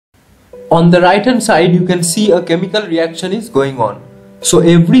On the right hand side you can see a chemical reaction is going on. So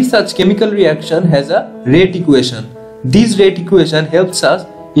every such chemical reaction has a rate equation. This rate equation helps us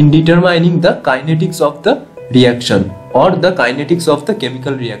in determining the kinetics of the reaction or the kinetics of the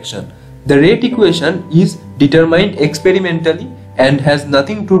chemical reaction. The rate equation is determined experimentally and has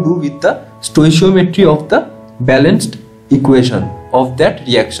nothing to do with the stoichiometry of the balanced equation of that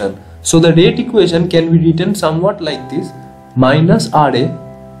reaction. So the rate equation can be written somewhat like this: minus Ra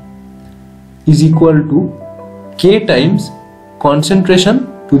is equal to K times concentration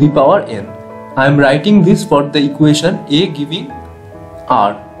to the power n. I am writing this for the equation A giving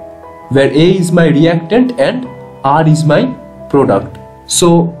R, where A is my reactant and R is my product.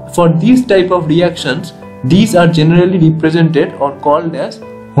 So for these type of reactions, these are generally represented or called as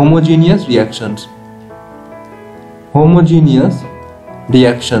homogeneous reactions. Homogeneous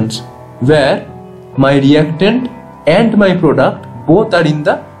reactions, where my reactant and my product both are in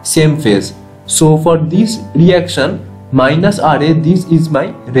the same phase. So for this reaction, minus Ra, this is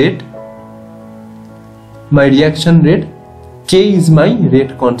my rate, my reaction rate. K is my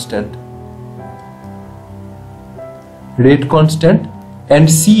rate constant, and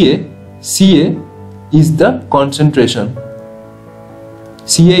Ca is the concentration.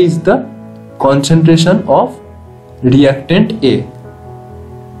 Ca is the concentration of reactant A.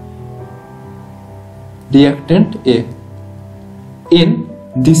 This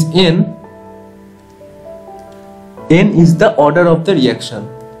N is the order of the reaction.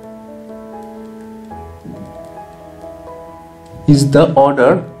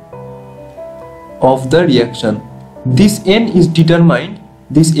 This N is determined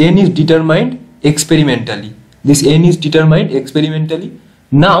experimentally.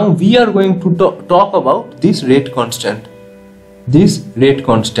 Now we are going to talk about this rate constant.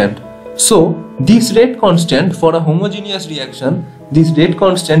 So this rate constant for a homogeneous reaction, this rate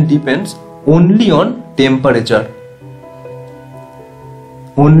constant depends only on temperature.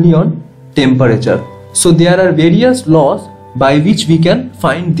 So there are various laws by which we can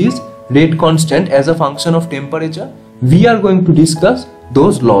find this rate constant as a function of temperature. We are going to discuss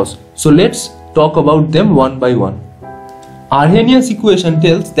those laws. So let's talk about them one by one. Arrhenius equation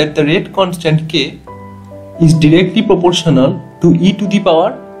tells that the rate constant K is directly proportional to e to the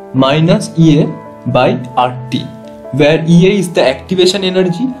power minus Ea by RT, where Ea is the activation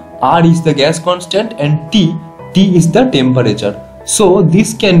energy, R is the gas constant, and T is the temperature. So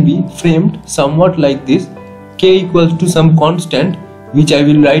this can be framed somewhat like this: K equals to some constant which I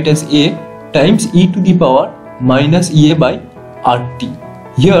will write as A times e to the power minus Ea by RT.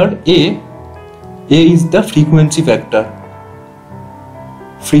 Here A is the frequency factor,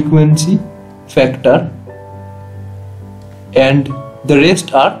 and the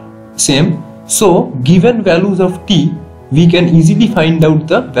rest are same. So given values of T, we can easily find out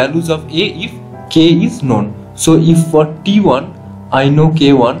the values of A if K is known. So if for T1 I know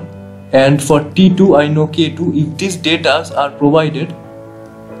K1 and for T2 I know K2, if these data are provided,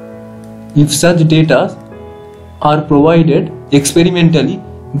 if such data are provided experimentally,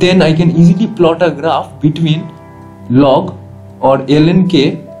 then I can easily plot a graph between log or ln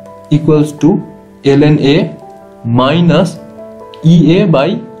K equals to ln A minus Ea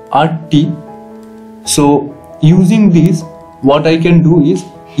by RT. So using this, what I can do is,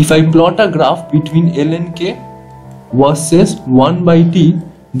 if I plot a graph between ln K versus 1 by T,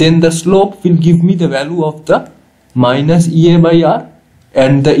 then the slope will give me the value of the minus Ea by R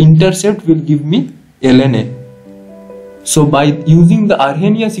and the intercept will give me ln A. So by using the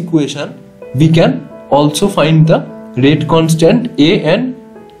Arrhenius equation, we can also find the rate constant A and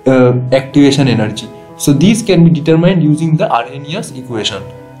activation energy. So these can be determined using the Arrhenius equation.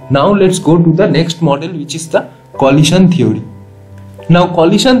 Now let's go to the next model, which is the collision theory. Now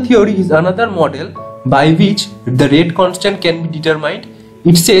collision theory is another model by which the rate constant can be determined.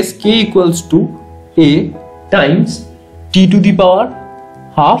 It says K equals to A times T to the power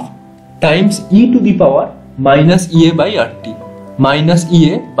half times e to the power minus Ea by RT.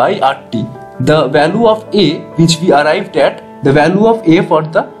 The value of A which we arrived at, the value of A for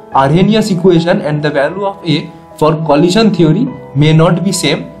the Arrhenius equation and the value of A for collision theory may not be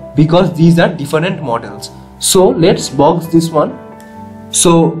same because these are different models. So let's box this one.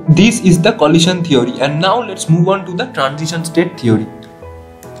 So this is the collision theory, and now let's move on to the transition state theory.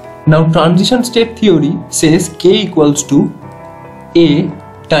 Now transition state theory says K equals to A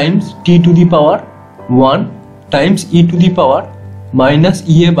times T to the power 1 times e to the power minus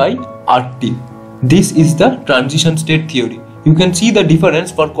Ea by RT. This is the transition state theory. You can see the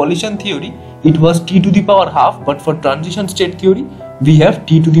difference. For collision theory it was T to the power half, but for transition state theory we have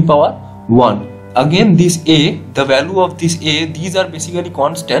T to the power 1. again this A, the value of this A, these are basically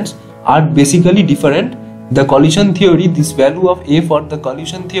constants, are basically different. The collision theory, this value of A for the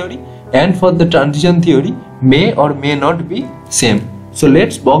collision theory and for the transition theory may or may not be same. So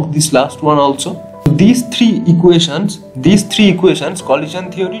let's work this last one also. These three equations,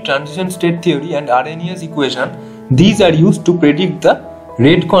 collision theory, transition state theory and Arrhenius equation, these are used to predict the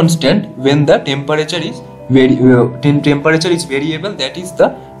rate constant when the temperature is variable, that is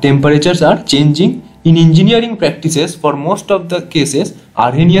the temperatures are changing. In engineering practices, for most of the cases,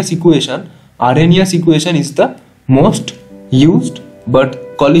 Arrhenius equation is the most used,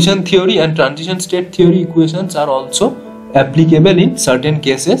 but collision theory and transition state theory equations are also applicable in certain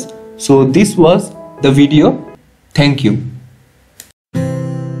cases. So this was the video. Thank you.